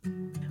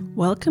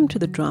Welcome to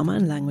the Drama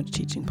and Language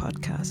Teaching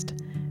Podcast.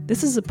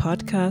 This is a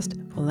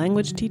podcast for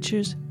language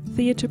teachers,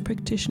 theatre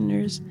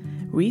practitioners,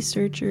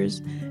 researchers,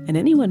 and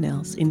anyone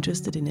else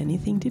interested in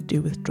anything to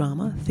do with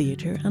drama,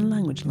 theatre, and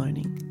language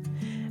learning.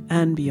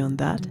 And beyond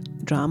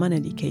that, drama and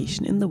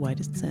education in the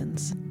widest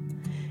sense.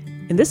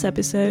 In this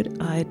episode,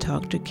 I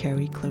talked to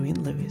Carrie Chloe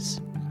Lewis.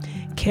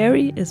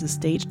 Carrie is a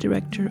stage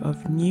director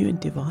of new and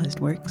devised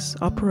works,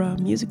 opera,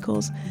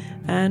 musicals,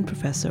 and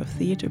professor of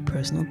theatre,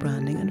 personal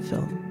branding, and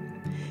film.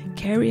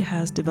 Carrie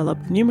has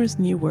developed numerous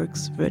new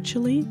works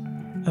virtually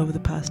over the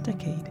past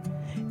decade.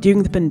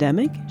 During the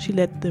pandemic, she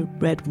led the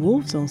Red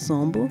Wolves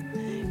Ensemble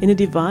in a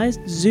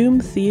devised Zoom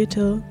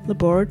theatre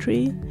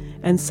laboratory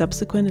and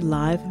subsequent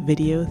live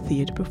video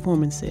theatre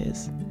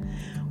performances,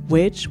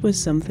 which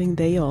was something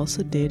they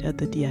also did at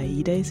the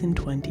DIE Days in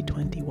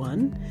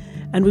 2021,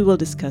 and we will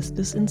discuss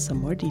this in some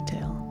more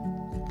detail.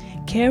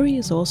 Carrie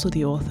is also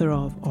the author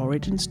of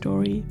Origin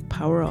Story,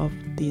 Power of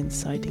the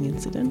Inciting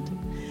Incident,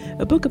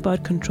 a book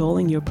about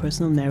controlling your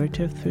personal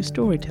narrative through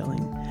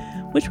storytelling,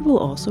 which we will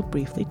also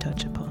briefly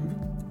touch upon.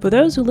 For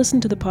those who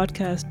listen to the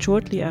podcast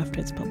shortly after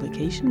its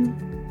publication,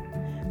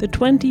 the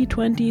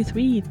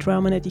 2023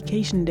 Drama and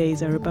Education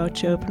Days are about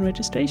to open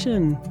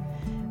registration.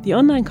 The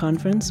online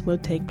conference will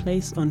take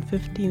place on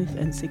 15th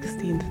and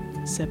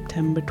 16th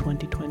September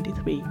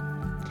 2023.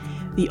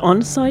 The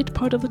on-site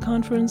part of the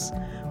conference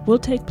will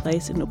take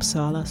place in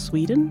Uppsala,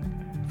 Sweden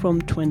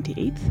from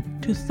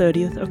 28th to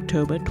 30th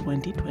October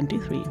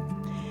 2023.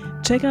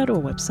 Check out our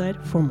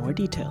website for more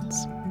details.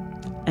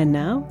 And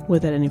now,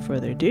 without any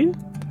further ado,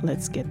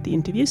 let's get the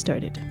interview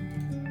started.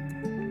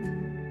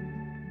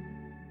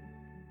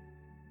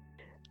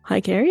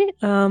 Hi, Carrie.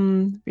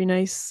 Very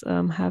nice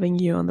having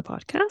you on the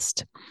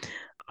podcast.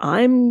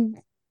 I'm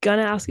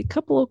gonna ask a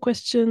couple of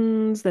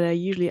questions that I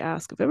usually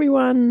ask of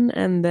everyone,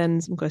 and then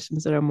some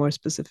questions that are more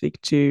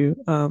specific to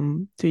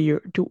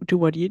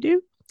what you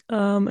do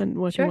and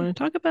what you want to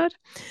talk about.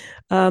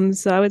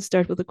 So I would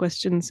start with a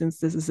question, since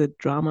this is a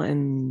drama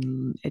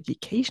and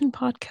education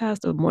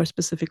podcast, or more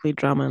specifically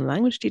drama and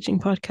language teaching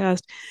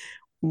podcast.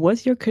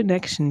 What's your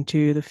connection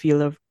to the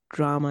field of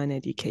drama and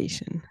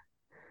education?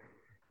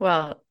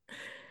 Well,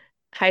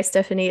 hi,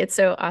 Stephanie. It's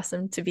so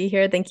awesome to be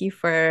here. Thank you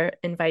for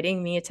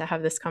inviting me to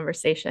have this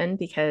conversation,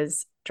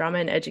 because drama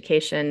and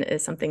education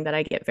is something that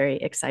I get very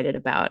excited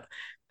about.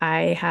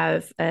 I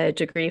have a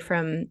degree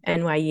from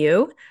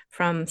NYU,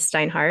 from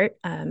Steinhardt,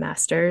 a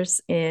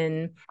master's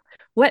in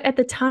what at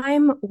the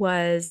time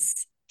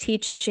was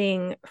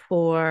teaching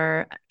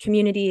for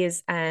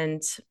communities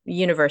and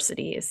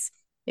universities,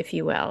 if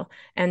you will.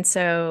 And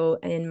so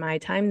in my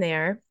time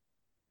there,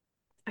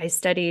 I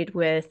studied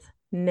with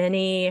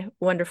many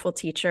wonderful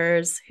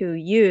teachers who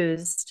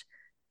used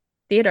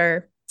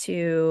theater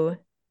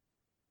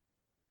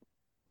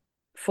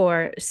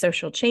for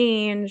social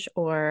change,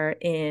 or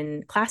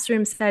in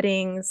classroom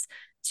settings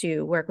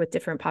to work with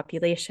different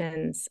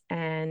populations.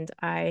 And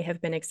I have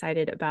been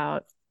excited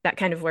about that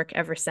kind of work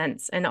ever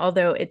since. And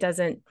although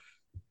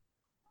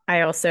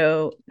I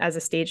also, as a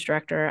stage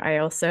director, I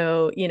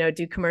also,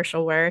 do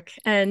commercial work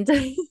and,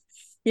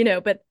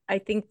 but I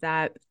think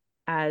that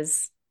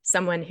as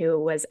someone who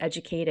was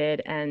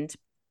educated and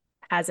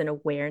has an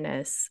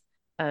awareness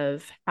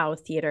of how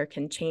theater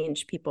can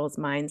change people's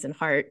minds and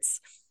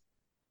hearts,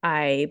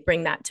 I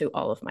bring that to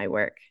all of my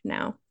work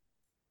now.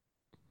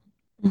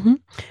 Mm-hmm.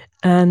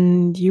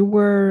 And you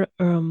were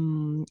a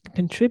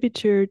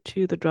contributor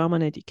to the Drama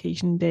and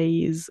Education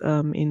Days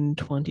in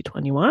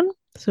 2021.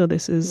 So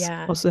this is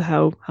also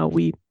how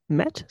we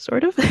met,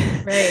 sort of.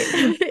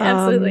 Right.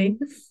 Absolutely.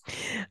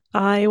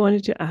 I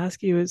wanted to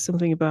ask you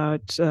something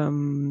about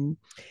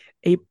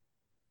a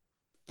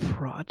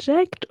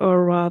project,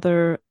 or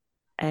rather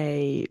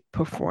a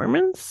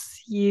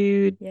performance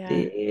you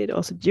did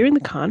also during the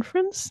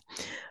conference,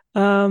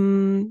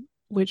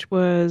 which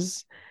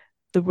was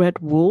the Red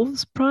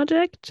Wolves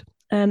project.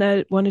 And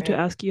I wanted to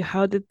ask you,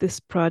 how did this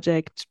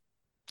project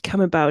come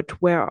about?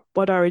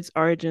 What are its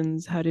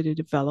origins? How did it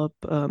develop?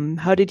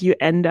 How did you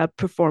end up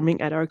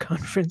performing at our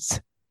conference?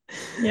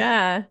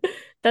 Yeah,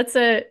 that's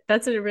a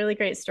really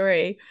great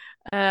story.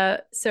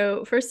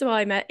 So first of all,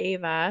 I met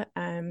Ava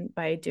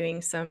by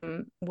doing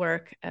some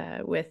work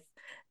with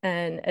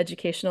an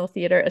educational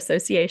theater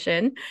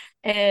association,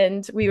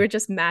 and we were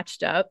just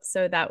matched up.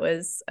 So that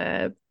was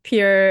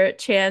pure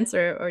chance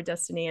or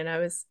destiny, and I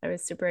was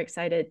super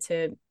excited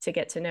to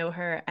get to know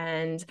her,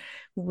 and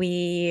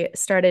we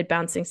started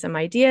bouncing some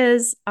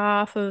ideas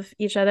off of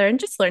each other and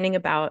just learning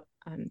about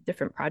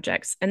different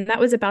projects. And that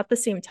was about the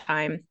same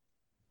time.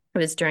 It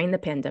was during the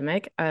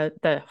pandemic,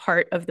 the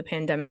heart of the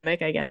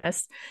pandemic, I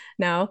guess.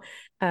 Now,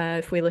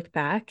 if we look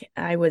back,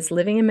 I was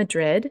living in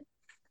Madrid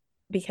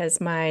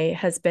because my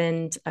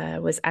husband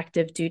was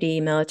active duty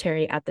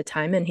military at the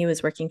time, and he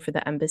was working for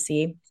the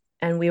embassy.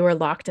 And we were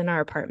locked in our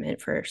apartment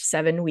for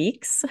 7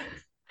 weeks.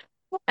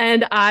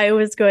 And I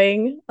was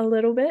going a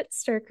little bit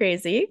stir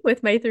crazy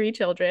with my 3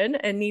 children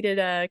and needed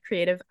a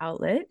creative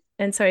outlet.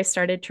 And so I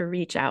started to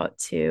reach out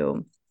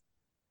to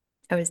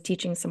I was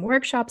teaching some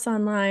workshops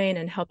online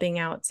and helping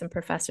out some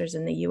professors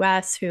in the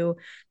US who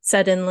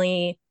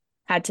suddenly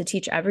had to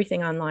teach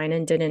everything online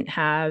and didn't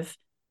have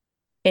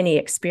any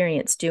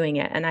experience doing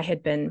it. And I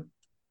had been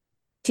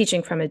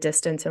teaching from a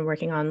distance and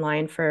working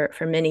online for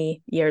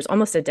many years,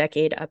 almost a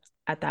decade up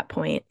at that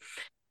point,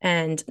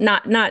 and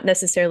not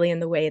necessarily in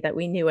the way that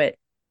we knew it,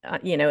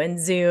 in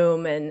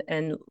Zoom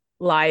and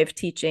live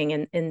teaching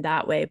in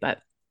that way, but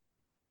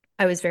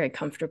I was very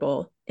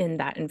comfortable in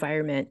that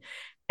environment.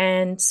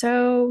 And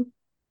so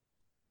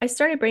I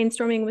started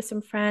brainstorming with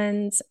some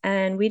friends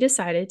and we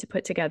decided to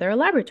put together a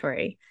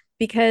laboratory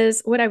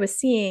because what I was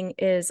seeing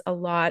is a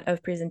lot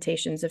of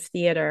presentations of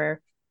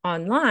theater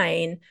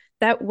online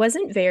that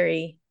wasn't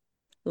very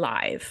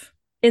live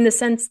in the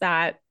sense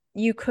that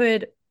you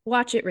could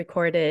watch it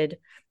recorded.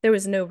 There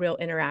was no real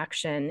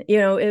interaction.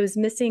 It was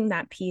missing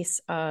that piece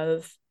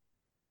of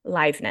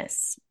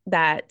liveness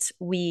that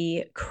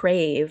we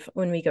crave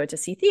when we go to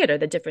see theater,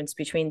 the difference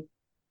between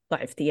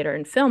live theater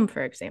and film,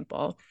 for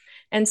example.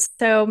 And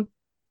so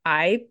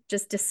I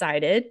just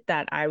decided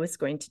that I was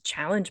going to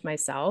challenge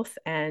myself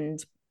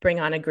and bring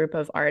on a group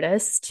of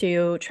artists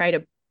to try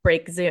to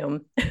break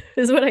Zoom,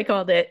 is what I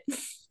called it.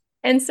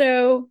 And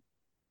so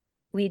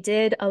we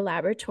did a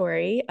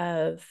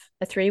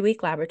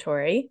 3-week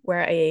laboratory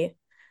where I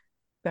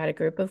got a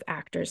group of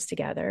actors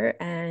together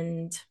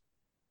and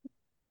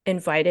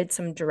invited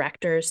some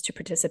directors to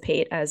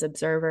participate as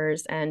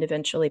observers and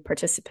eventually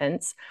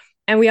participants.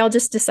 And we all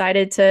just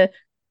decided to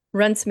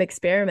run some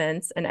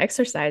experiments and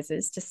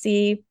exercises to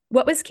see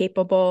what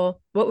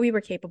we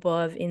were capable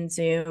of in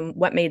Zoom,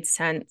 what made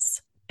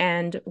sense,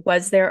 and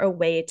was there a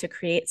way to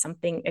create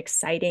something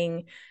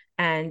exciting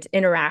and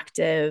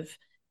interactive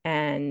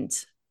and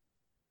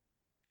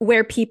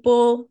where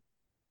people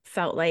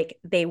felt like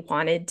they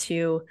wanted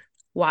to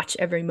watch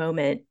every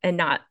moment and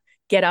not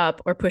get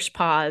up or push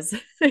pause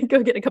and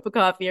go get a cup of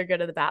coffee or go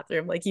to the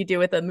bathroom like you do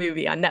with a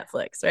movie on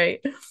Netflix, right?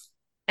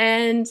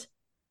 And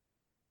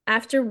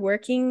after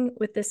working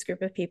with this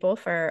group of people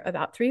for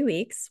about 3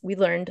 weeks, we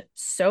learned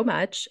so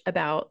much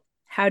about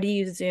how to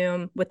use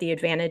Zoom, what the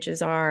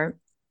advantages are.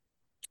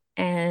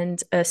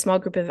 And a small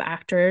group of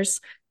actors,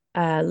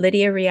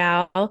 Lydia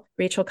Real,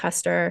 Rachel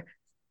Custer,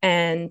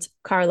 and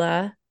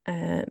Carla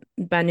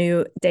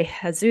Banu de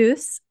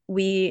Jesus,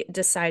 we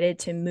decided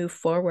to move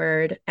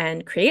forward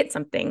and create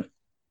something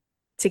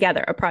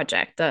together, a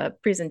project, a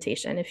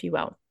presentation, if you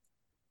will.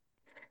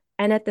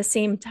 And at the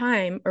same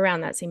time,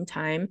 around that same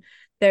time,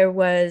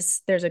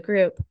 there's a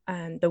group,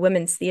 the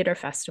Women's Theater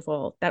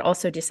Festival, that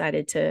also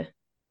decided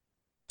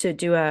to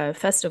do a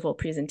festival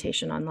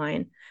presentation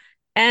online.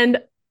 And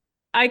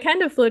I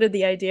kind of floated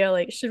the idea,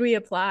 like, should we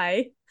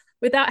apply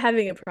without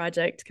having a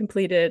project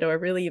completed or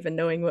really even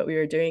knowing what we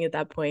were doing at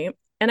that point?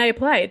 And I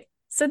applied.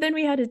 So then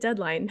we had a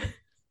deadline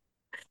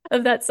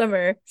of that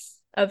summer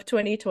of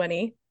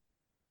 2020.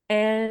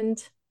 And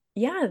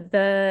yeah,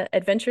 the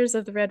Adventures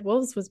of the Red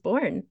Wolves was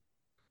born.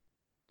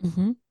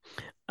 Mm-hmm.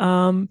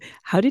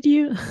 How did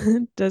you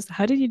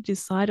how did you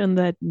decide on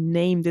that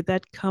name? Did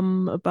that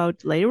come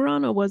about later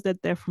on, or was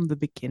that there from the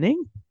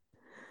beginning?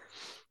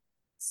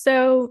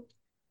 So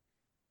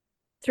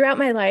throughout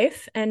my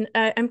life, and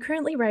I'm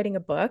currently writing a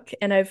book,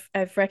 and I've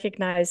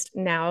recognized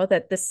now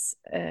that this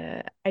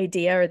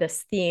idea or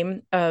this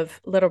theme of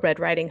Little Red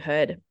Riding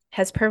Hood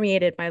has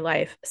permeated my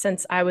life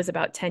since I was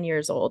about 10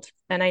 years old.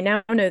 And I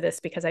now know this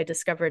because I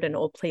discovered an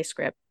old play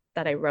script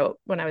that I wrote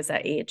when I was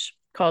that age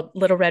called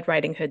Little Red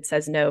Riding Hood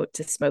Says No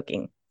to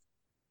Smoking.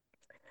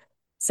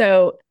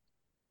 So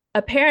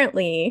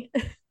apparently,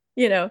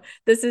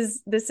 this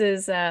is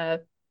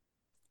Little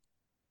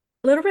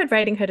Red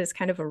Riding Hood is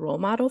kind of a role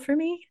model for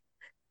me.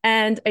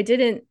 And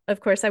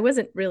I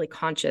wasn't really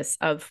conscious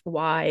of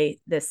why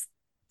this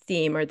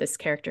theme or this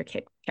character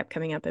kept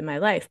coming up in my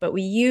life, but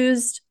we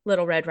used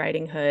Little Red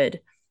Riding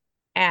Hood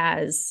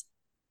as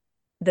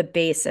the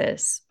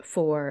basis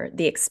for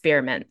the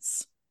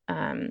experiments,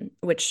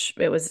 which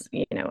it was,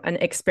 an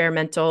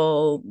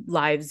experimental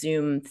live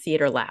Zoom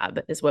theater lab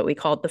is what we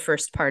called the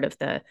first part of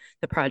the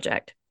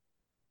project.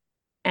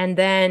 And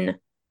then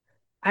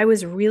I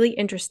was really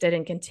interested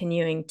in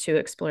continuing to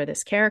explore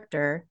this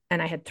character,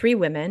 and I had 3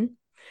 women.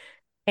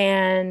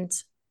 And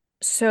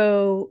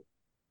so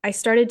I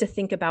started to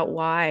think about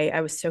why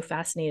I was so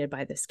fascinated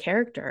by this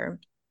character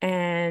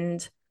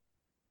and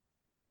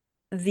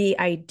the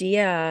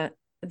idea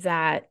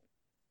that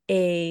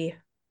a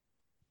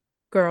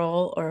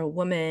girl or a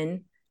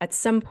woman at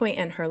some point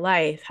in her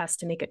life has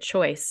to make a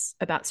choice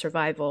about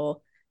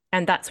survival.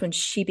 And that's when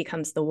she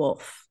becomes the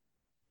wolf.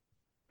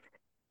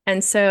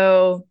 And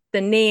so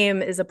the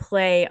name is a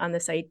play on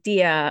this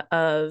idea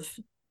of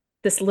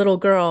this little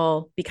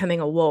girl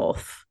becoming a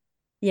wolf,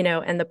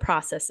 and the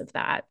process of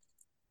that.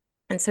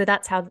 And so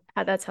that's how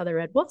the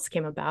Red Wolves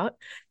came about.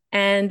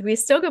 And we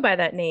still go by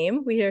that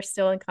name. We are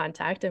still in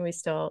contact, and we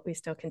still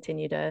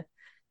continue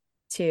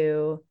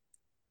to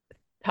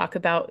talk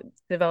about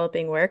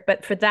developing work.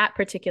 But for that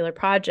particular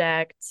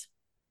project,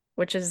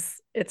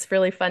 it's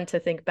really fun to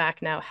think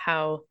back now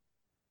how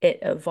it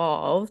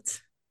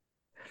evolved,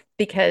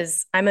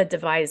 because I'm a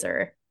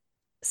deviser.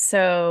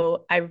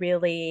 So I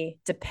really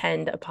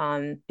depend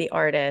upon the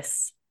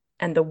artists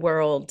and the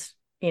world,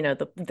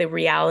 the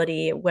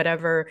reality,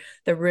 whatever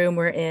the room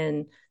we're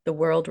in, the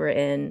world we're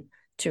in,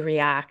 to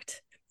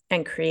react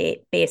and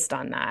create based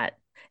on that.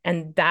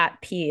 And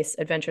that piece,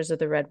 Adventures of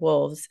the Red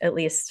Wolves, at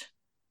least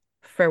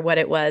for what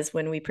it was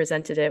when we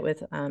presented it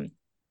with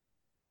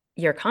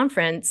your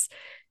conference,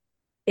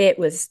 it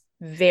was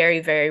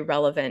very, very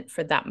relevant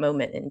for that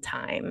moment in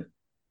time.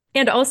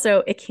 And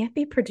also, it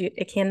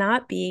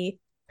cannot be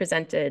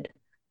presented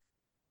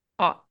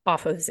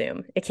off of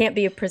Zoom. It can't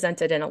be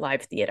presented in a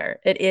live theater.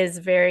 It is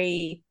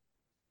very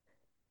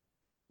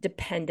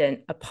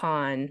dependent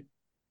upon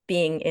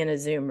being in a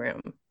Zoom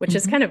room, which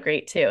is Mm-hmm. kind of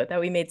great too, that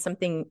we made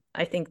something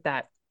I think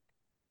that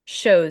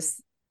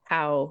shows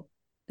how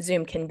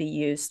Zoom can be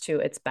used to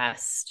its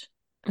best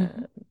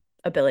Mm-hmm.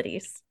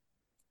 abilities.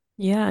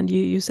 Yeah, and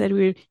you said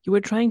you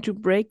were trying to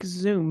break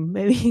Zoom.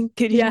 Maybe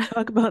could you Yeah,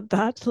 talk about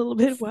that a little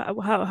bit?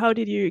 How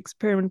did you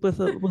experiment with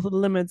the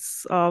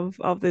limits of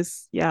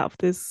this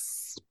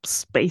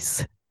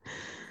space?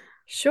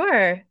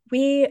 sure.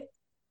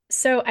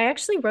 So I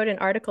actually wrote an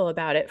article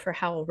about it for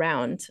Howl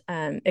Round,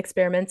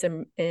 experiments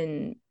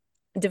in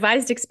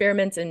devised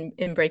experiments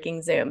in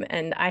breaking Zoom.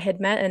 And I had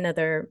met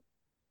another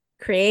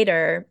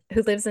creator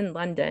who lives in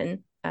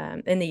London,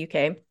 in the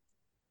UK.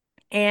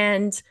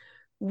 And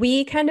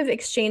we kind of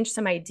exchanged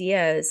some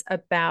ideas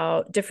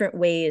about different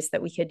ways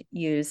that we could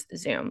use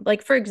Zoom.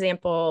 Like, for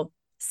example,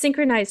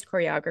 synchronized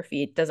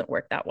choreography doesn't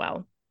work that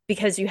well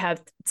because you have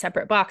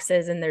separate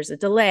boxes and there's a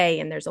delay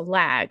and there's a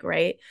lag,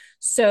 right?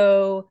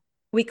 So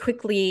we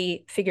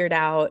quickly figured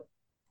out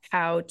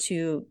how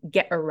to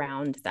get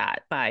around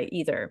that by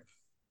either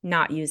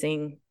not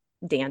using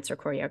dance or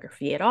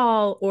choreography at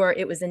all, or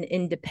it was an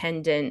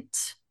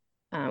independent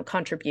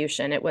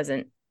contribution. It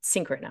wasn't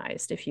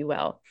synchronized, if you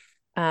will.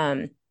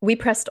 We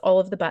pressed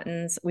all of the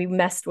buttons. We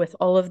messed with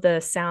all of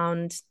the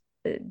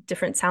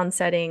different sound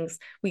settings.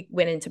 We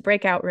went into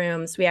breakout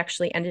rooms. We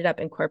actually ended up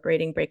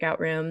incorporating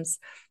breakout rooms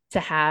to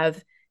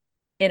have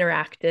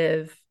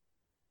interactive,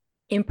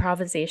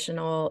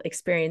 improvisational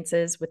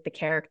experiences with the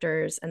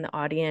characters and the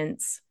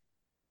audience.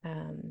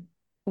 Um,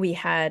 we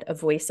had a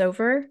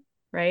voiceover,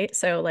 right?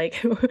 So,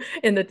 like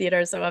in the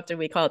theater, so often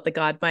we call it the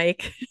God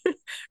mic,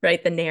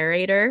 right? The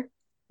narrator,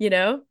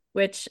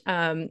 which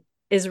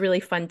is really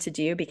fun to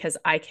do because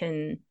I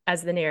can,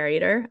 as the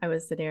narrator, I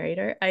was the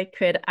narrator, I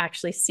could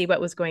actually see what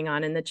was going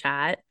on in the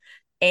chat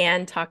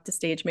and talk to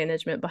stage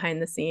management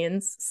behind the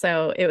scenes.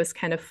 So it was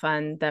kind of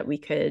fun that we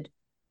could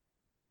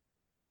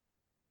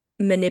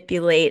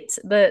manipulate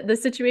the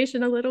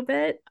situation a little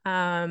bit.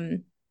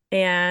 And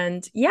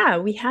yeah,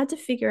 we had to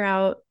figure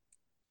out,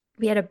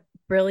 we had a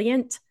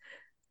brilliant,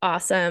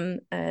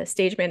 awesome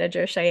stage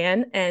manager,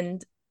 Cheyenne,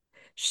 and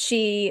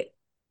she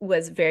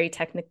was very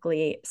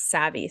technically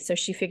savvy. So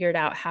she figured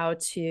out how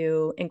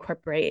to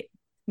incorporate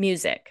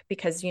music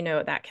because,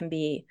 that can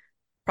be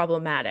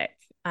problematic.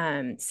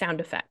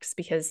 Sound effects,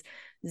 because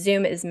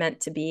Zoom is meant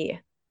to be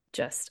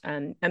just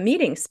a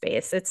meeting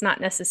space. It's not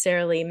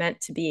necessarily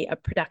meant to be a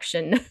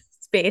production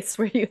space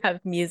where you have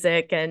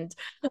music and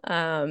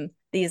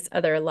these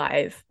other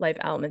live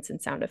elements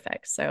and sound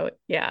effects. So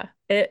yeah,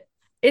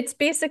 it's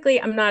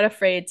basically, I'm not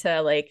afraid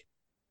to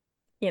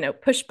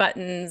push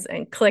buttons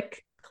and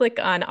click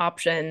on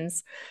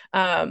options.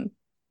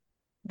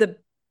 The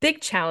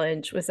big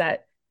challenge was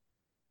that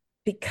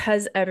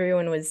because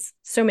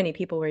so many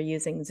people were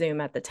using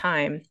Zoom at the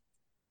time,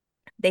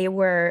 they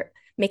were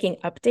making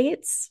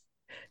updates.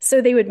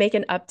 So they would make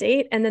an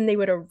update and then they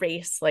would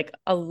erase like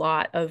a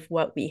lot of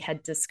what we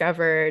had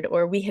discovered,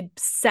 or we had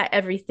set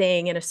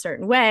everything in a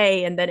certain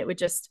way and then it would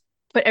just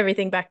put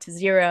everything back to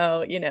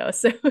zero.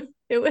 So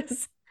it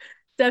was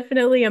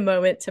definitely a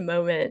moment to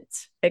moment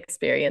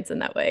experience in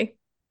that way.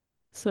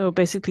 So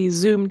basically,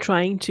 Zoom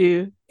trying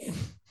to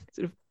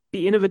sort of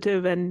be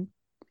innovative and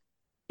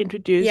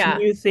introduce Yeah,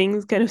 new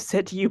things kind of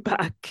set you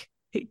back.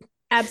 Yeah,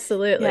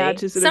 absolutely.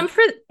 to sort of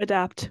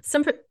adapt.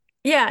 Some for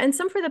yeah, and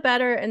some for the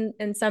better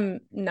and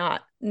some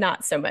not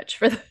so much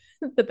for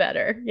the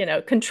better,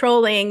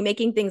 controlling,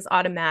 making things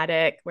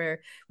automatic where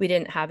we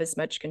didn't have as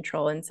much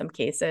control in some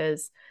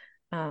cases.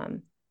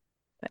 Um,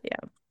 but yeah.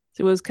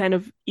 So it was kind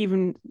of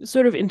even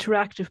sort of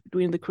interactive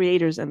between the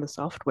creators and the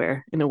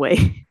software in a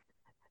way.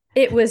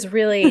 It was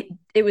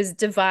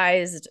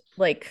devised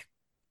like,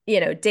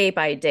 day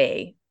by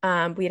day.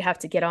 We'd have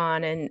to get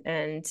on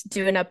and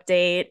do an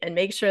update and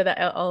make sure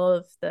that all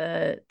of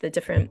the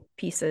different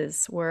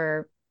pieces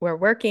were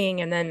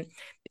working, and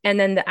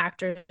then the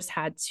actors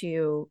had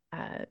to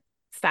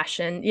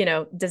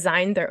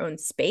design their own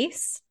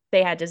space.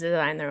 They had to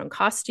design their own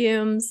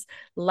costumes.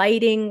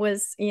 Lighting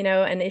was,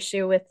 an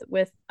issue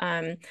with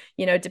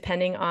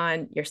depending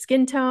on your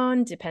skin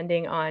tone,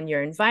 depending on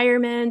your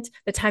environment,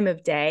 the time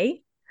of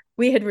day.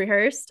 We had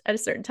rehearsed at a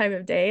certain time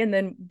of day, and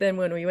then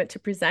when we went to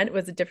present, it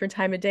was a different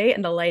time of day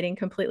and the lighting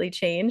completely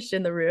changed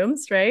in the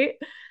rooms, right?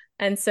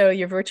 And so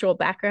your virtual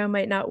background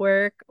might not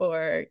work,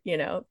 or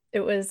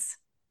it was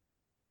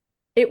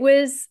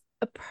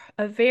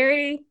a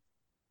very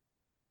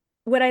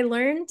what I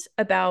learned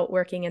about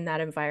working in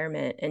that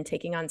environment and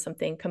taking on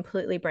something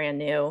completely brand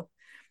new,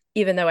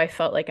 even though I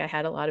felt like I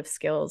had a lot of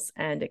skills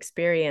and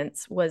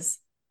experience, was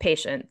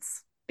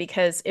patience,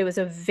 because it was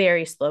a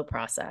very slow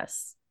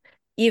process.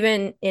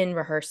 Even in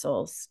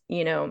rehearsals,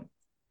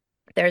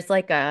 there's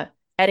like a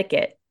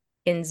etiquette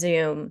in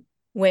Zoom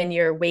when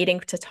you're waiting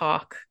to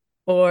talk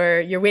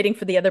or you're waiting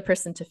for the other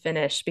person to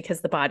finish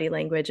because the body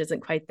language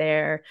isn't quite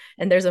there.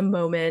 And there's a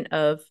moment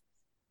of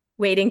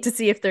waiting to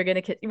see if they're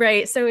going to,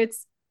 right? So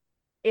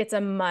it's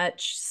a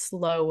much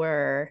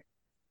slower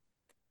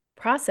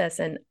process.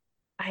 And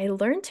I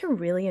learned to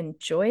really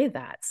enjoy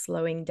that,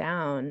 slowing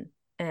down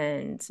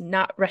and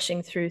not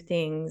rushing through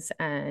things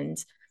and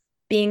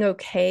being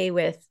okay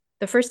with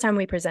the first time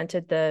we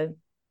presented the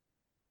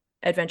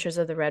Adventures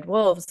of the Red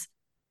Wolves,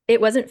 it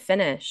wasn't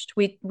finished.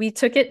 We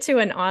took it to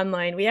an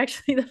online. We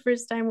actually, the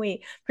first time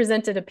we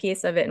presented a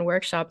piece of it and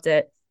workshopped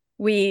it,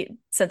 we,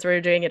 since we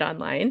were doing it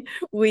online,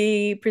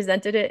 we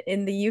presented it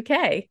in the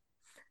UK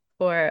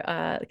for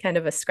kind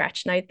of a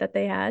scratch night that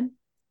they had.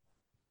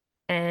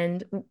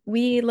 And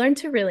we learned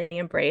to really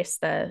embrace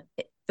the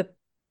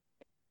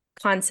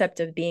concept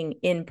of being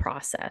in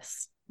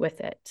process with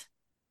it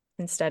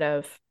instead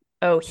of,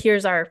 oh,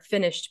 here's our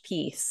finished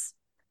piece.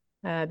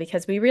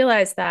 Because we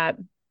realized that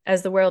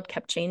as the world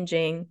kept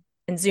changing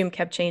and Zoom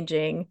kept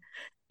changing,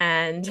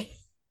 and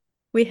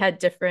we had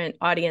different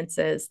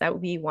audiences, that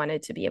we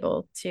wanted to be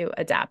able to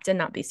adapt and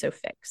not be so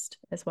fixed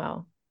as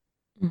well.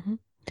 Mm-hmm.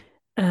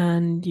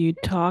 And you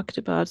talked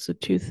about so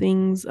two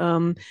things.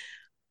 On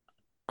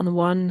the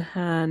one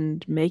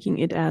hand, making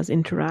it as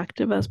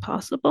interactive as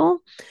possible.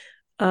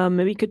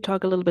 Maybe you could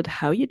talk a little bit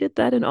how you did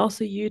that, and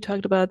also you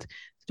talked about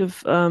sort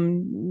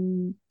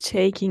of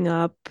taking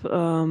up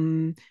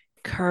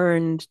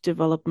current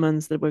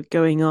developments that were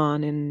going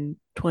on in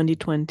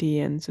 2020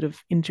 and sort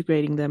of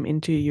integrating them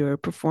into your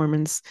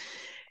performance.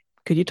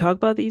 Could you talk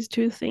about these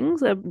two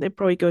things? They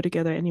probably go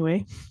together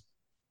anyway.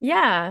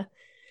 Yeah.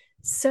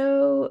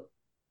 So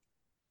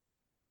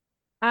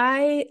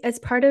as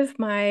part of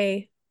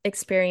my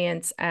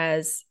experience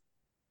as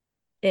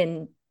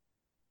in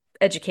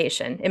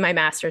education in my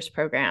master's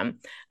program,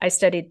 I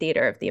studied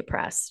theater of the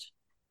oppressed.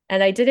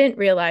 And I didn't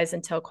realize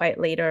until quite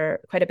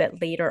a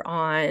bit later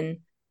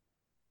on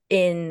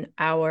in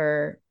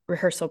our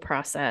rehearsal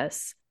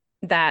process,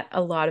 that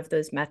a lot of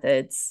those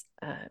methods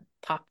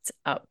popped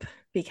up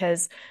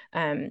because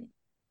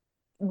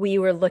we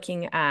were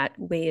looking at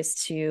ways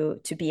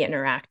to be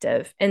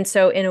interactive. And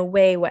so in a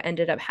way, what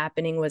ended up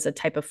happening was a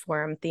type of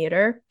forum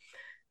theater.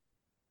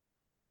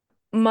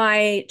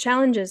 My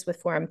challenges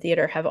with forum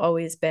theater have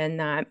always been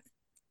that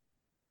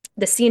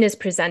the scene is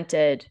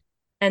presented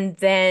and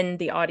then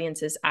the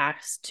audience is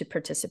asked to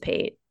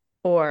participate,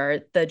 or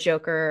the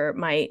joker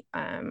might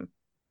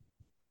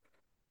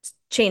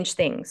change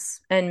things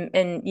and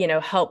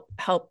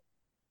help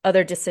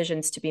other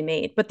decisions to be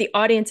made, but the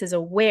audience is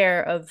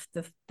aware of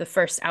the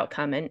first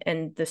outcome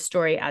and the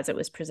story as it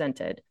was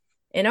presented.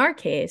 In our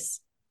case,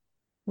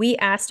 we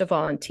asked a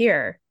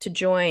volunteer to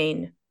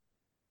join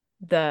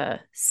the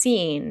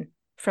scene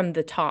from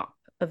the top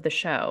of the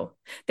show.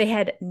 They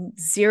had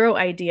zero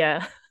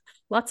idea.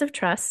 Lots of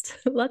trust,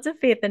 lots of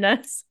faith in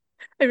us.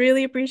 I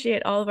really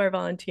appreciate all of our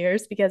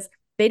volunteers because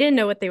they didn't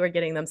know what they were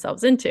getting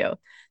themselves into.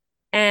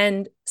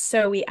 And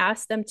so we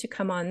asked them to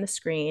come on the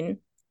screen.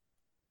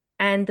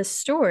 And the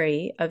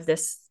story of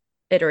this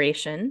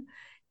iteration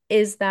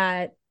is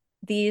that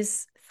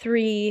these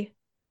three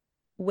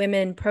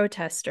women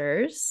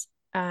protesters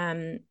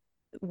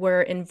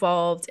were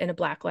involved in a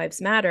Black Lives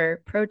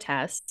Matter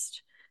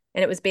protest.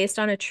 And it was based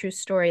on a true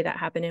story that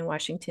happened in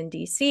Washington,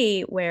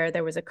 D.C., where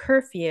there was a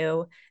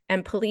curfew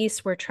and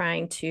police were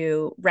trying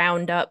to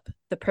round up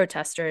the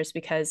protesters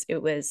because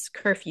it was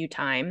curfew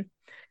time.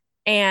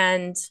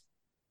 And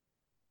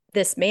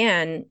this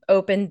man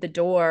opened the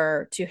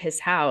door to his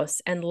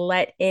house and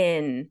let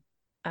in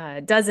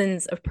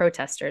dozens of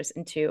protesters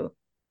into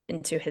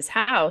his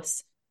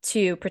house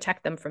to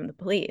protect them from the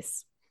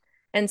police.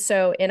 And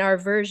so in our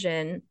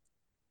version,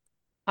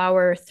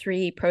 our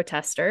three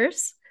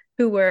protesters,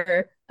 who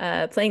were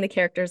playing the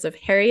characters of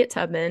Harriet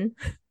Tubman,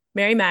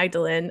 Mary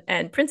Magdalene,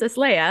 and Princess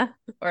Leia,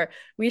 or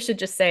we should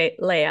just say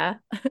Leia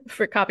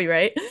for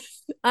copyright,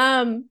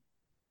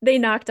 they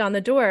knocked on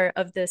the door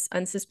of this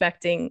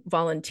unsuspecting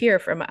volunteer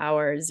from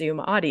our Zoom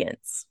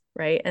audience,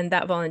 right? And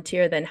that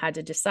volunteer then had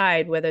to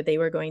decide whether they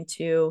were going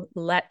to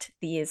let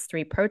these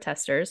three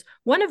protesters,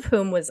 one of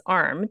whom was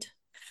armed,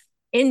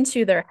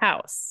 into their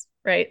house,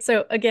 right?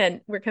 So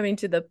again, we're coming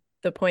to the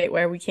point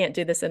where we can't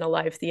do this in a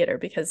live theater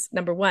because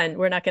number one,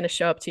 we're not going to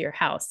show up to your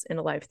house in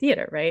a live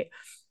theater, right?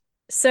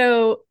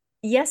 So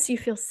yes, you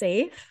feel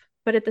safe,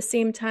 but at the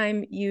same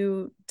time,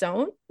 you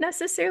don't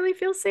necessarily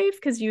feel safe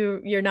because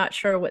you're not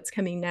sure what's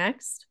coming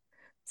next.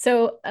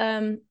 So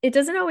it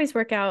doesn't always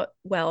work out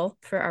well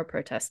for our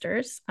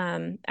protesters,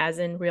 as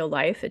in real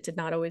life. It did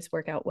not always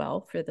work out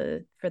well for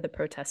the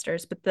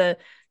protesters, but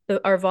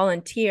our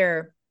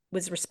volunteer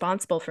was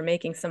responsible for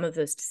making some of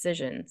those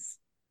decisions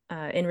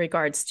in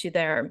regards to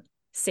their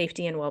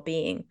safety and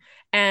well-being.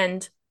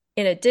 And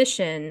in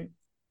addition,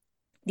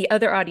 the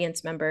other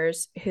audience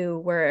members who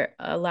were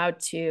allowed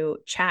to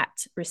chat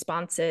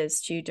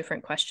responses to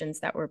different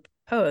questions that were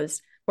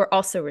posed were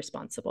also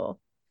responsible.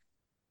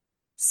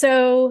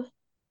 So,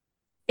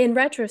 in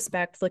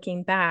retrospect,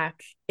 looking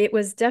back, it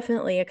was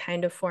definitely a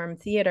kind of form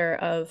theater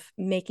of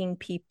making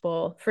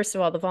people, first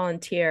of all, the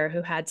volunteer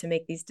who had to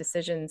make these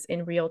decisions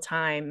in real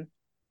time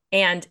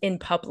and in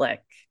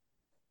public,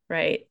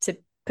 right? To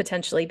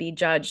potentially be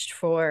judged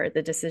for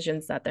the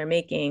decisions that they're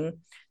making.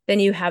 Then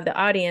you have the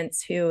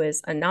audience who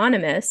is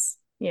anonymous,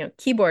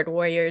 keyboard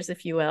warriors,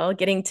 if you will,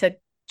 getting to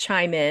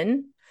chime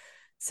in.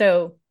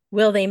 So,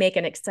 will they make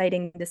an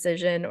exciting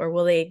decision, or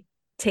will they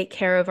take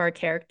care of our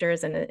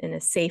characters in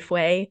a safe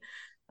way?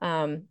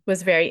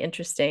 Was very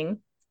interesting.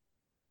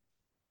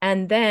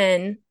 And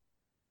then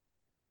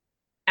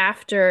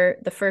after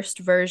the first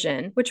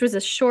version, which was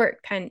a short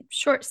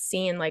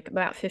scene, like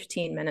about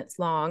 15 minutes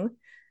long,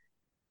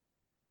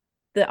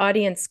 the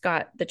audience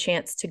got the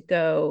chance to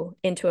go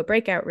into a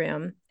breakout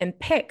room and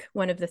pick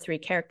one of the three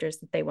characters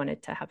that they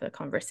wanted to have a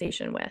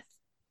conversation with.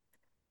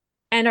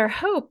 And our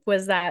hope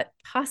was that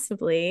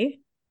possibly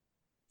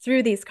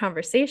through these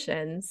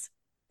conversations,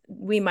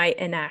 we might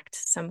enact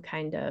some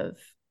kind of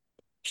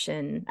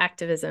action,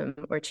 activism,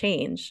 or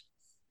change.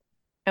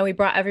 And we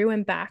brought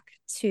everyone back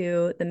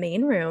to the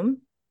main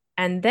room.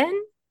 And then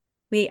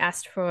we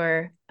asked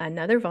for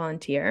another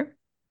volunteer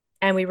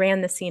and we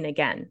ran the scene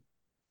again.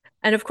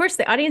 And of course,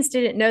 the audience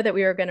didn't know that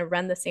we were going to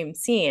run the same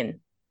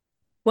scene,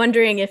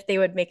 wondering if they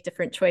would make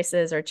different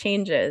choices or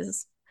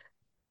changes.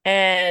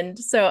 And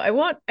so I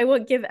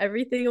won't give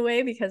everything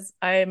away because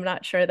I'm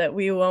not sure that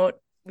we won't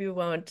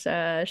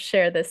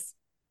share this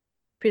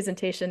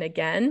presentation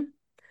again.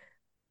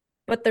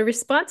 But the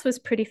response was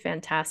pretty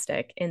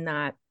fantastic in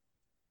that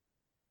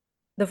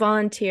the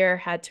volunteer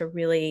had to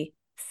really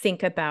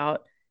think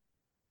about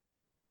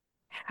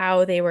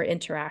how they were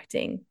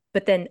interacting.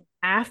 But then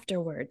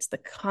afterwards, the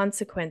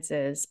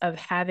consequences of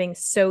having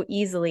so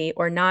easily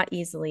or not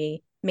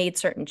easily made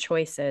certain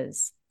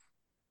choices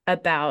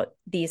about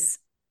these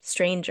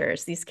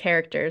strangers, these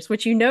characters,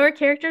 which are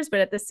characters,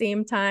 but at the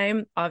same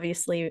time,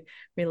 obviously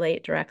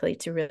relate directly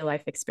to real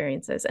life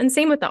experiences. And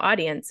same with the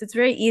audience. It's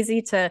very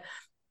easy to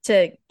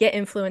get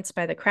influenced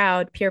by the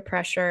crowd, peer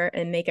pressure,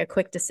 and make a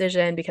quick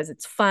decision because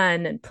it's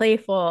fun and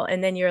playful.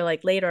 And then you're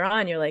like, later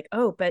on, you're like,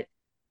 oh, but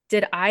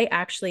did I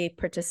actually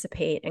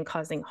participate in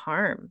causing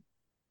harm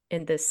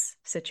in this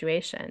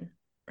situation?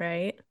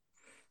 Right.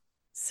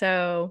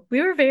 So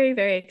we were very,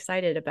 very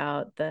excited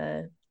about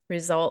the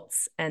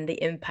results and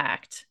the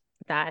impact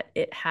that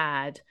it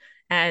had.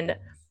 And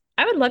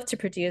I would love to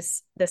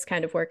produce this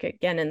kind of work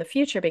again in the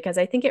future because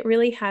I think it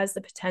really has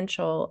the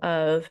potential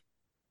of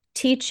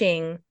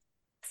teaching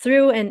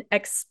through an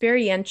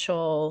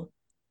experiential,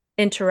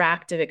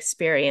 interactive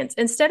experience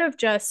instead of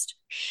just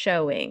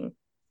showing,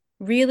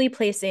 really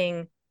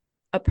placing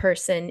a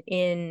person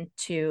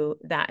into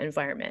that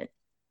environment.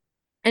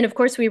 And of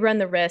course, we run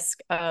the risk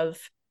of,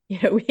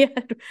 we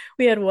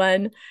had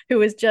one who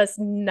was just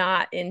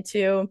not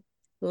into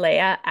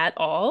Leia at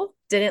all,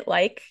 didn't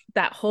like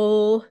that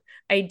whole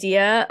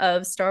idea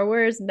of Star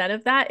Wars, none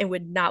of that, and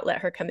would not let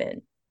her come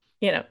in.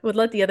 Would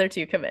let the other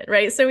two come in,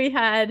 right? So we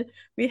had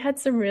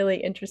some really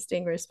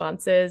interesting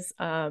responses,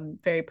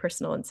 very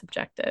personal and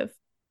subjective.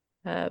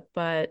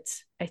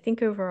 But I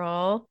think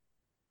overall,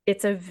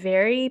 it's a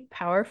very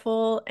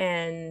powerful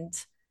and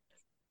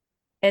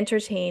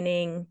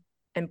entertaining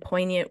and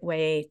poignant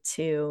way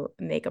to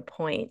make a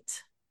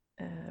point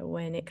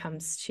when it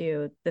comes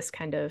to this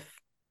kind of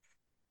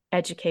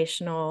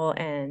educational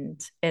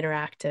and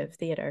interactive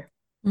theater.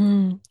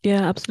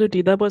 Yeah,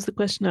 absolutely. That was the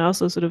question I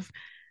also sort of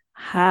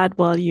had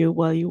while you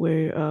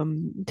were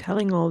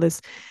telling all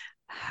this.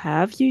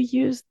 Have you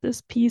used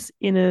this piece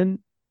in a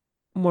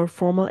more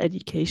formal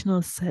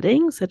educational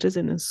setting, such as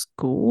in a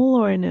school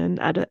or in an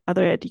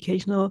other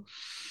educational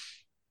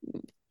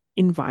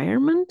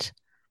environment?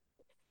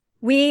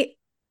 We,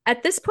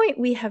 at this point,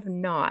 we have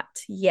not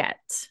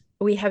yet.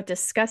 We have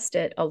discussed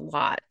it a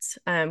lot.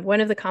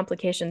 One of the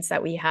complications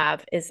that we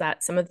have is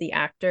that some of the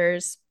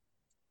actors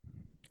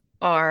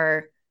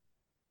are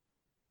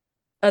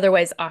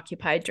otherwise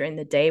occupied during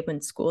the day when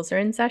schools are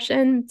in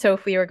session. So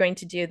if we were going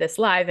to do this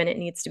live and it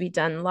needs to be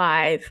done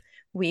live,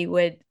 we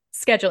would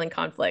scheduling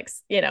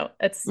conflicts.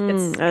 It's I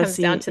comes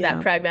down see. to that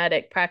Yeah.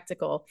 pragmatic,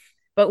 practical.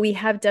 But we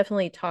have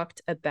definitely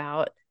talked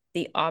about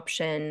the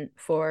option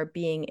for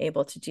being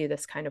able to do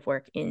this kind of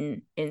work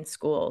in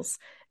schools,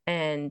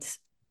 and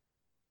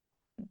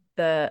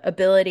the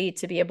ability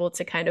to be able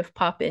to kind of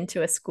pop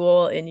into a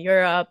school in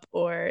Europe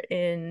or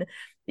in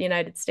the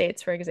United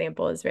States, for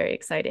example, is very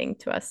exciting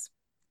to us.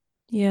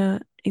 Yeah,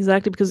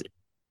 exactly. Because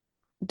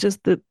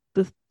just the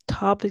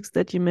topics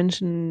that you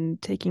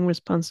mentioned, taking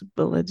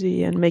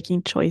responsibility and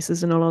making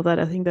choices and all of that,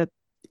 I think that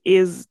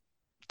is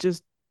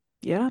just,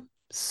 yeah,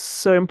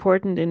 so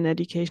important in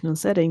educational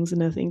settings.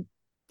 And I think,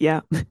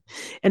 yeah,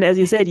 and as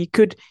you said, you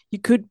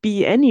could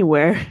be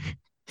anywhere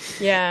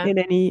Yeah. in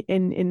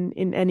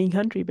any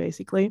country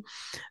basically,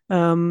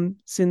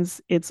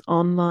 since it's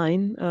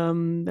online.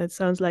 That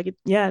sounds like it,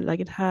 yeah,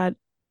 like it had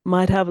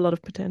might have a lot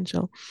of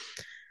potential.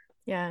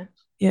 Yeah.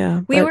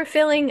 Yeah, We but were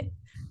feeling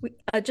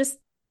just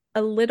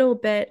a little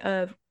bit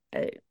of,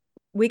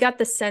 we got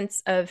the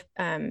sense of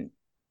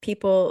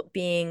people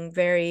being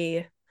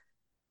very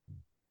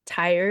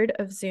tired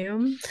of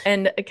Zoom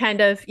and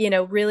kind of,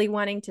 really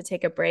wanting to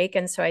take a break.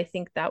 And so I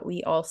think that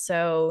we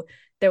also,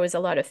 there was a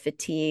lot of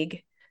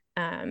fatigue,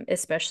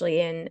 especially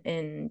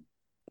in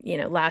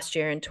last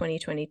year in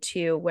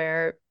 2022,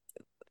 where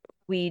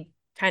we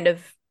kind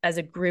of as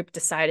a group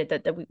decided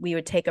that we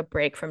would take a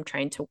break from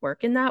trying to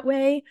work in that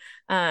way.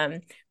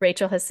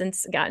 Rachel has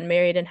since gotten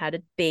married and had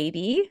a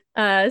baby.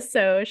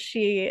 So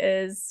she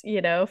is,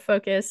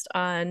 focused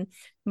on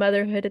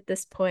motherhood at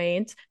this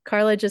point.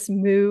 Carla just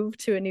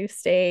moved to a new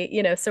state,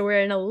 so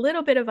we're in a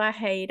little bit of a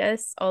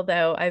hiatus,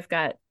 although I've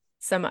got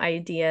some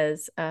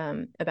ideas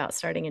about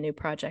starting a new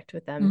project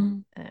with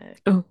them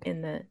oh,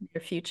 in the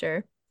near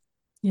future.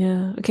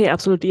 yeah. Okay,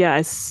 absolutely.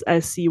 Yeah, I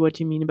see what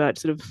you mean about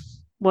sort of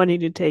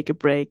wanting to take a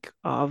break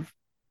of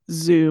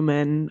Zoom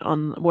and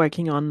on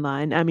working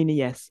online. I mean,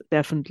 yes,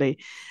 definitely.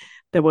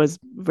 There was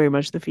very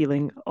much the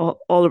feeling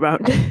all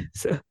around.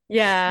 So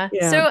Yeah.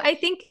 yeah, So I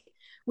think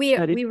we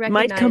but it we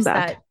might come recognize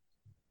back. that,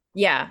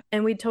 yeah,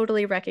 and we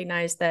totally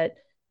recognize that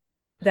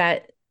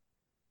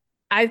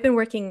I've been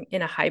working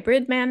in a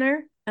hybrid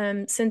manner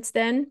since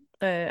then.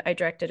 I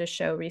directed a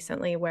show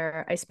recently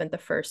where I spent the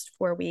first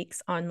 4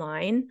 weeks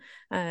online.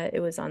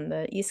 It was on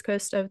the east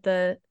coast of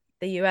the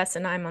U.S.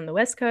 and I'm on the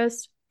west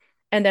coast.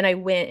 And then I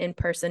went in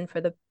person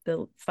for the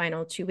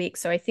final 2 weeks.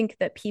 So I think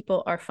that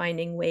people are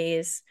finding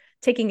ways,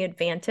 taking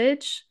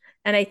advantage.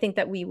 And I think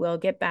that we will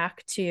get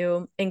back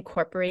to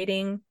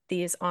incorporating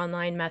these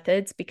online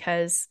methods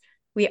because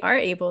we are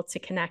able to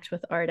connect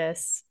with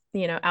artists,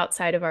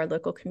 outside of our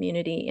local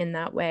community in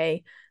that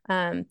way.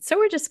 So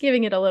we're just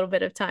giving it a little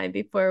bit of time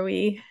before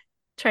we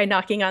try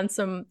knocking on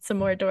some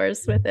more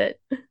doors with it.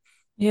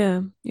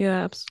 Yeah,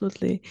 yeah,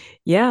 absolutely.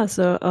 Yeah,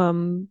 so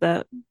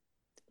that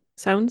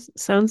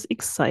sounds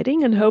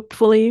exciting and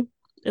hopefully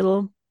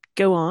it'll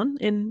go on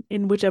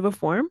in whichever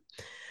form.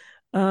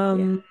 Yeah.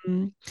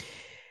 Um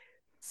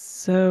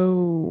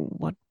so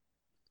what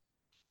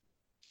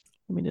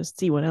let me just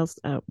see what else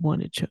I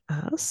wanted to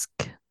ask.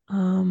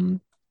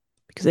 Um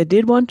because I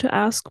did want to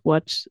ask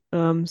what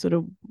sort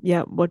of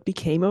yeah, what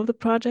became of the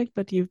project,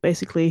 but you've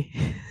basically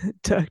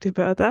talked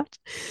about that.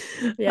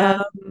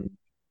 Yeah. Um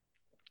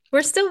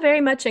We're still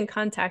very much in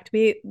contact.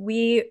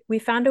 We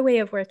found a way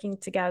of working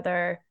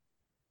together,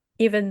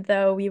 even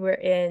though we were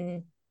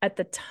in, at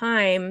the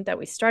time that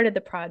we started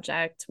the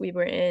project, we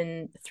were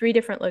in 3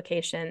 different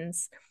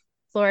locations: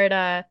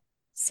 Florida,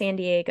 San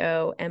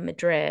Diego, and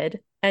Madrid.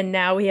 And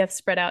now we have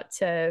spread out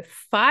to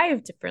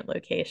 5 different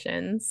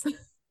locations.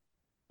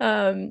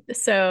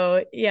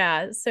 So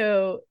yeah,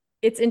 so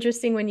it's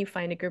interesting when you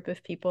find a group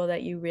of people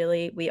that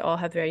we all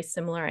have very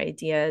similar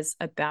ideas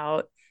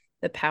about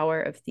the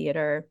power of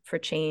theater for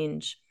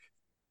change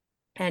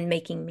and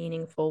making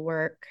meaningful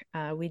work.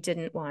 We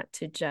didn't want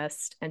to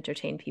just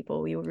entertain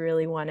people. We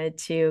really wanted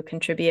to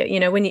contribute.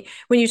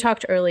 When you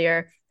talked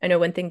earlier, I know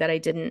one thing that I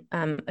didn't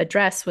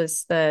address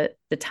was the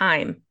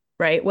time,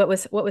 right? What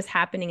was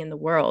happening in the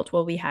world?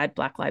 Well, we had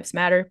Black Lives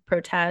Matter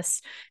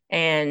protests,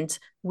 and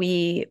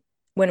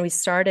when we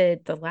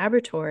started the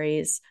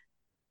laboratories,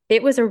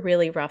 it was a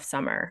really rough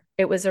summer.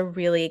 It was a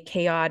really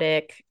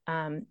chaotic,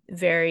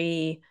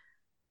 very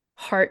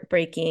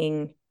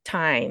heartbreaking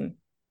time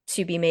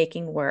to be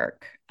making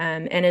work.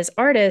 And as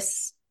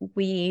artists,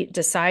 we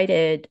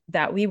decided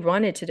that we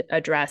wanted to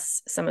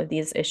address some of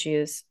these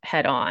issues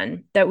head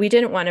on, that we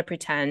didn't want to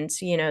pretend,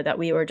 that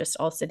we were just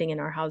all sitting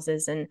in our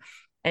houses and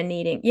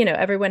needing,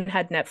 everyone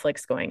had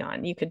Netflix going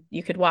on. You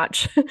could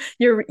watch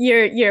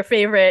your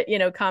favorite,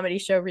 comedy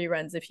show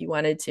reruns if you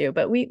wanted to.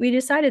 But we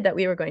decided that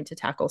we were going to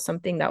tackle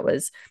something that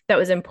was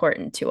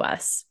important to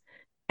us.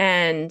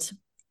 And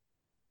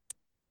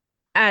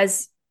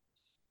as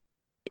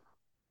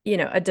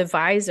a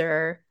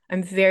deviser,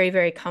 I'm very,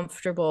 very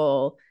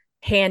comfortable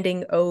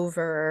handing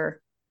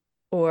over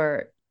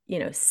or,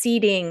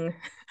 seating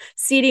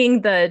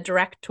seating the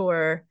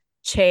director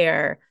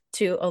chair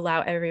to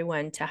allow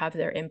everyone to have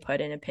their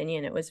input and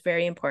opinion. It was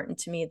very important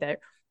to me that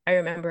I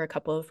remember a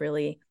couple of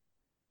really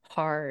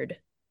hard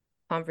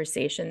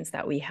conversations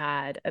that we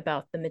had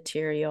about the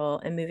material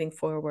and moving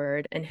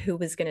forward and who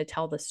was going to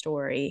tell the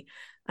story.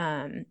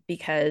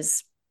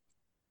 Because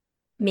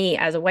me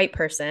as a white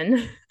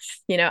person,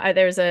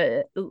 there's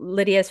a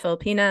Lydia's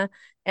Filipina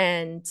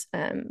and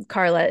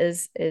Carla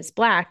is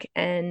Black,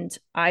 and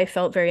I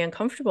felt very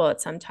uncomfortable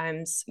at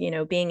sometimes,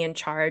 being in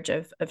charge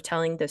of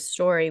telling this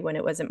story when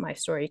it wasn't my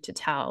story to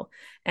tell.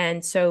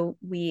 And so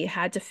we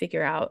had to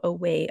figure out a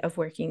way of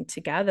working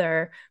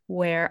together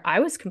where I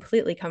was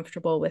completely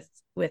comfortable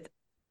with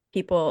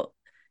people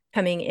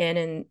coming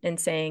in and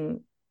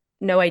saying,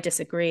 no, I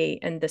disagree,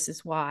 and this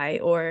is why,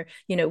 or,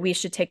 we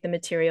should take the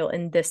material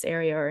in this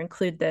area or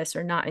include this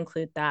or not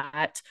include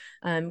that.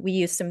 We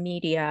used some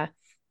media,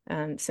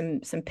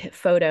 some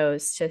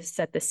photos to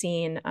set the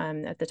scene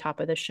at the top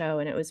of the show,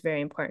 and it was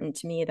very important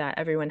to me that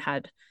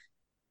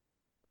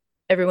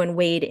everyone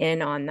weighed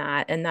in on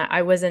that, and that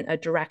I wasn't a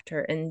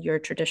director in your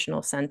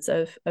traditional sense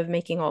of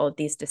making all of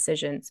these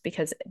decisions,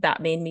 because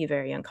that made me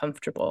very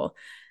uncomfortable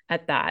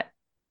at that.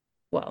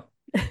 Well,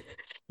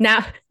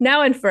 now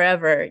and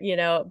forever,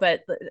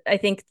 but I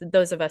think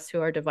those of us who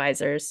are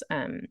devisers,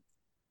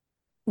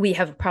 we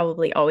have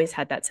probably always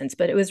had that sense,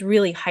 but it was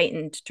really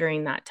heightened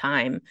during that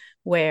time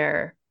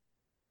where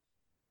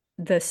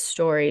the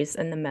stories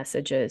and the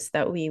messages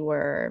that we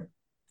were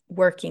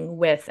working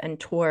with and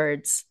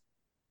towards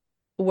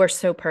were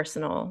so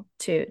personal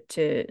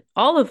to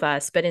all of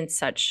us, but in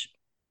such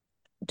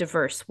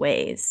diverse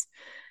ways.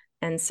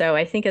 And so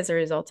I think as a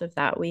result of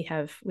that, we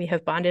have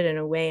bonded in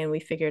a way, and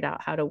we figured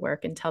out how to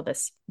work and tell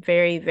this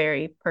very,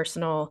 very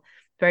personal,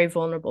 very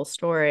vulnerable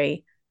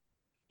story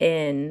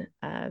in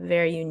a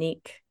very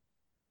unique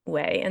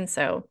way. And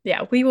so,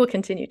 yeah, we will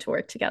continue to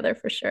work together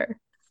for sure.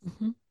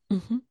 Mm-hmm.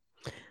 Mm-hmm.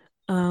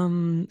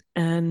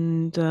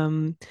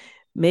 And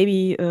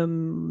maybe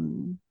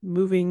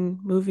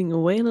moving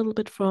away a little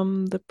bit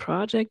from the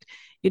project,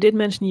 you did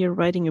mention you're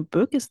writing a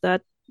book. Is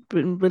that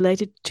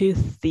related to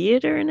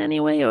theater in any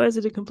way, or is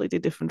it a completely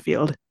different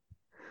field?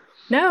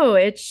 No,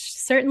 it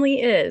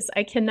certainly is.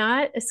 I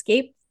cannot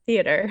escape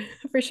theater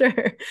for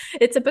sure.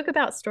 It's a book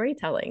about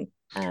storytelling.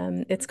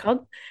 It's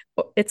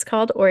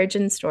called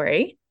Origin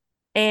Story,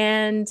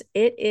 and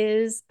it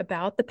is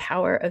about the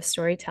power of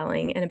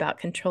storytelling and about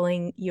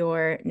controlling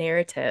your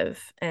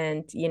narrative.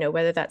 And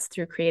whether that's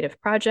through creative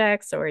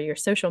projects or your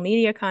social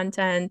media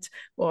content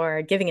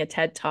or giving a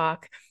TED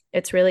talk,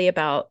 it's really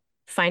about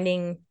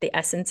finding the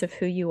essence of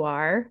who you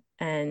are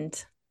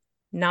and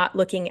not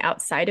looking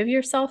outside of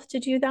yourself to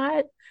do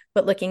that,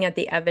 but looking at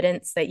the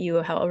evidence that you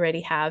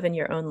already have in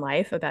your own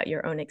life about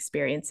your own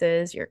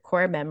experiences, your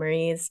core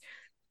memories,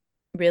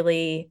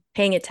 really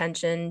paying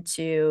attention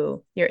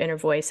to your inner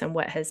voice and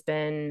what has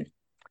been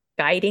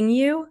guiding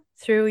you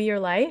through your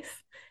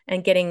life,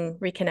 and getting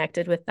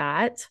reconnected with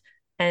that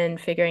and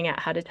figuring out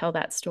how to tell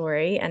that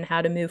story and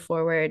how to move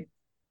forward,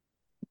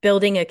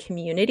 building a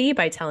community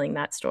by telling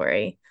that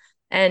story.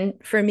 And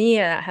for me,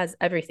 it has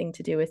everything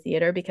to do with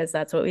theater, because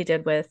that's what we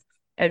did with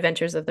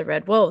Adventures of the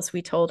Red Wolves.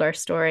 We told our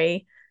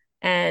story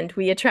and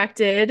we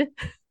attracted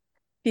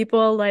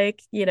people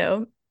like,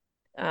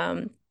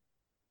 um,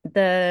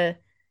 the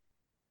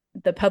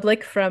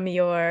public from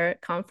your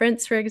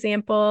conference, for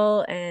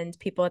example, and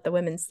people at the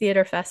Women's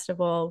Theater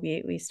Festival.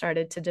 We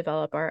started to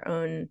develop our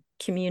own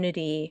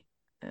community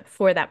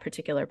for that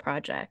particular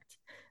project,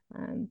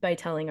 by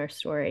telling our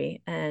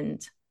story.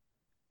 And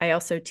I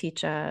also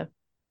teach a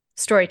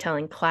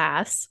storytelling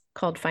class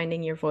called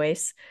Finding Your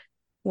Voice,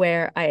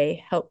 where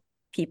I help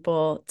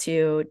people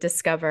to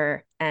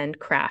discover and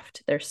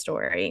craft their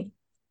story.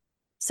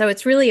 So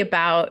it's really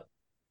about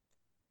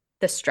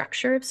the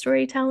structure of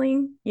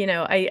storytelling.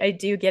 I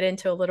do get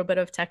into a little bit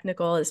of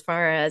technical as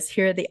far as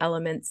here are the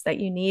elements that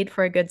you need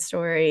for a good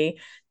story,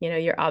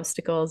 your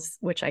obstacles,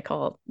 which I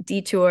call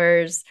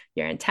detours,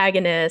 your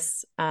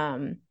antagonists.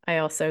 I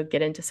also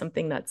get into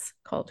something that's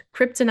called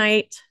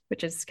kryptonite,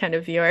 which is kind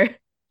of your,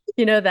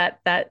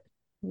 that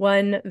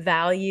one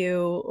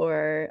value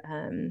or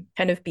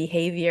kind of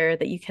behavior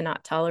that you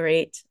cannot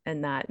tolerate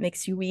and that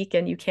makes you weak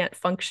and you can't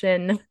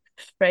function,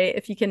 right?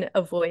 If you can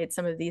avoid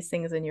some of these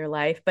things in your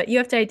life, but you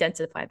have to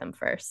identify them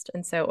first.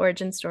 And so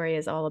Origin Story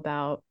is all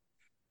about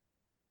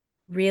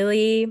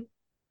really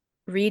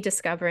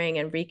rediscovering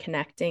and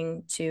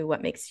reconnecting to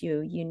what makes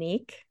you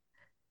unique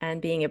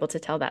and being able to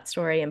tell that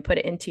story and put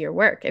it into your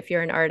work. If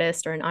you're an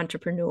artist or an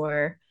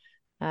entrepreneur,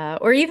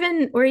 or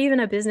even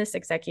a business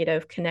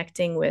executive,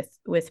 connecting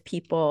with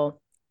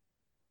people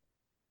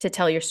to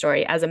tell your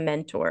story as a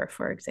mentor,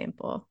 for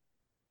example.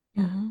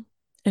 Yeah. Mm-hmm.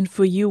 And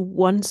for you,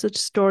 one such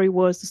story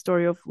was the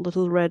story of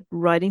Little Red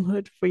Riding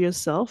Hood for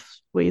yourself,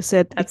 where you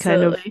said it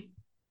kind of Absolutely.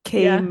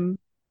 Yeah. came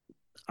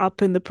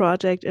up in the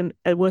project and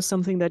it was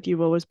something that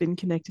you've always been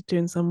connected to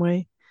in some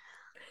way.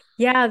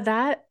 Yeah,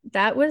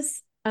 that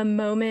was a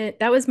moment,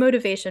 that was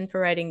motivation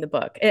for writing the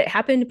book. It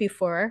happened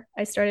before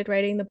I started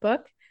writing the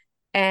book,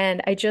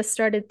 and I just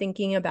started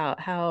thinking about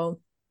how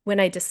when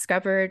I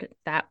discovered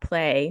that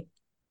play,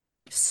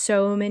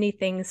 so many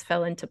things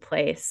fell into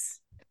place.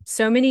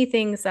 So many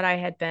things that I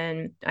had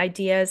been,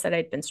 ideas that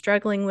I'd been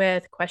struggling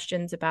with,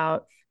 questions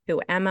about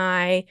who am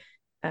I,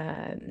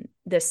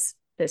 this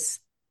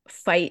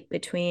fight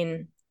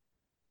between,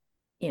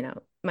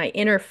 my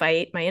inner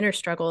fight, my inner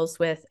struggles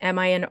with, am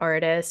I an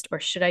artist or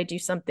should I do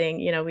something?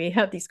 We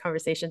have these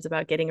conversations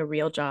about getting a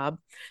real job,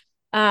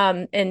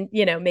 and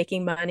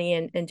making money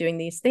and doing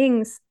these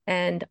things.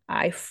 And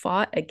I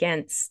fought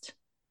against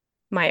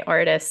my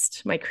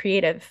artist, my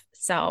creative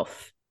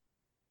self.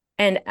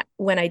 And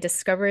when I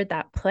discovered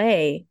that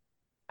play,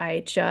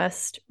 I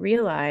just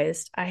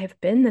realized I have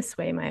been this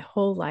way my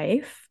whole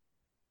life.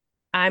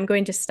 I'm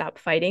going to stop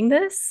fighting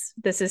this.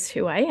 This is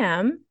who I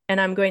am. And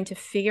I'm going to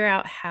figure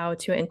out how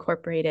to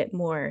incorporate it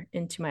more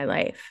into my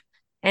life.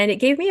 And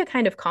it gave me a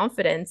kind of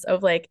confidence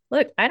of like,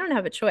 look, I don't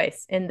have a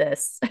choice in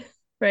this,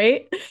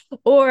 right?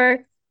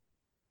 Or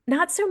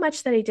not so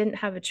much that I didn't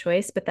have a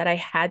choice, but that I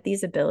had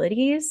these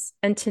abilities,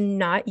 and to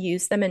not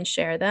use them and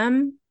share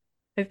them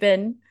I've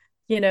been,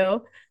 you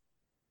know,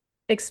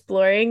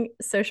 exploring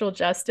social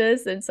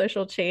justice and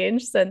social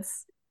change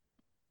since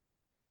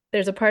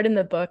there's a part in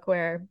the book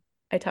where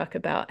I talk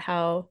about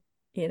how,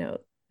 you know,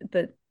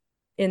 the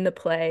in the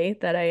play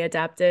that I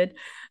adapted,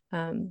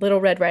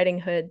 Little Red Riding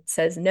Hood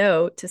says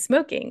no to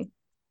smoking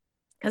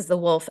as the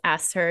wolf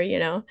asks her,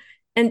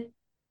 and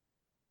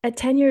at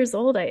 10 years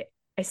old, I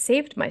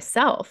saved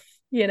myself,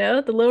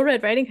 the Little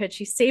Red Riding Hood,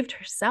 she saved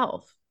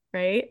herself,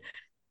 right?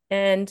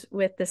 And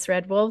with this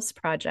Red Wolves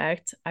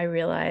project, I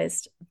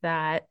realized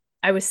that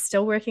I was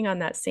still working on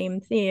that same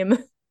theme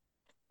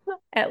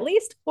at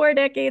least 4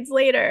 decades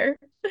later.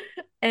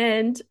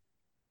 And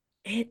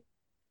it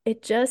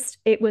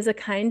it was a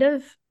kind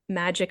of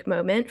magic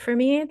moment for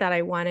me that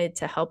I wanted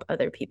to help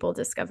other people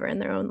discover in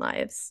their own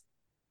lives.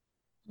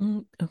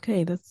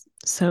 Okay, that's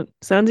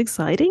sounds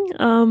exciting.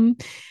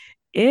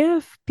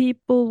 If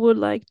people would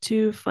like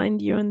to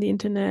find you on the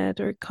internet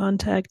or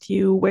contact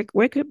you,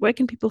 where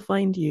can people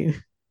find you?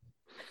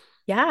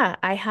 Yeah,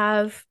 I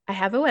have a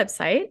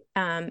website.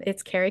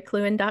 It's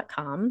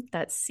carriekluin.com.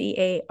 That's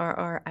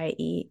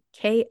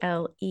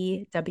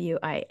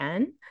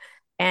CarrieKlewin.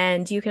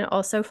 And you can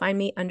also find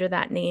me under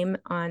that name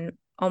on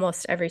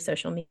almost every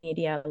social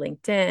media,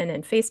 LinkedIn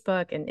and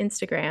Facebook and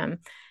Instagram.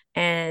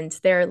 And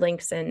there are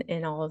links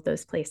in all of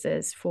those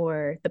places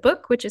for the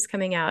book, which is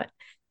coming out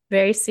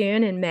very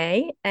soon in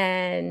May.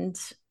 And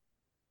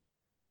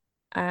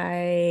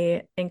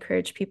I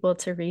encourage people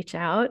to reach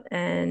out,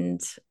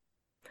 and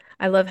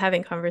I love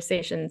having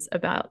conversations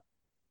about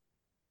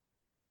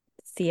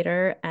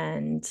theater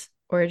and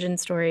origin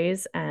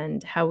stories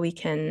and how we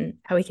can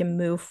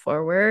move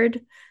forward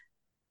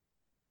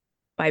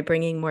by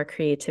bringing more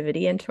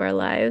creativity into our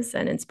lives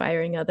and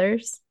inspiring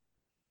others.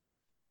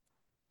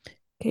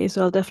 Okay,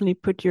 so I'll definitely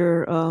put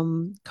your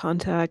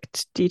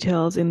contact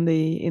details in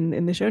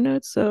the show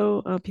notes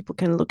so people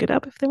can look it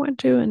up if they want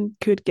to and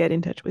could get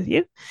in touch with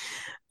you.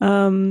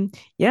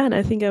 Yeah, and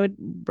I think I would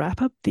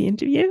wrap up the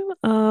interview.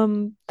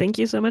 Thank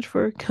you so much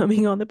for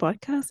coming on the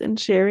podcast and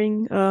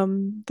sharing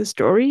the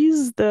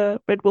stories, the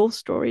Red Wolf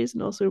stories,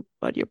 and also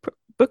about your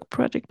book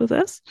project with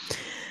us.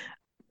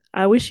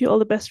 I wish you all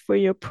the best for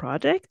your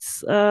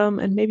projects,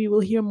 and maybe we'll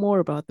hear more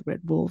about the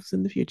Red Wolves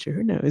in the future.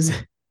 Who knows?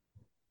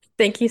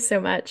 Thank you so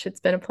much. It's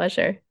been a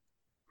pleasure.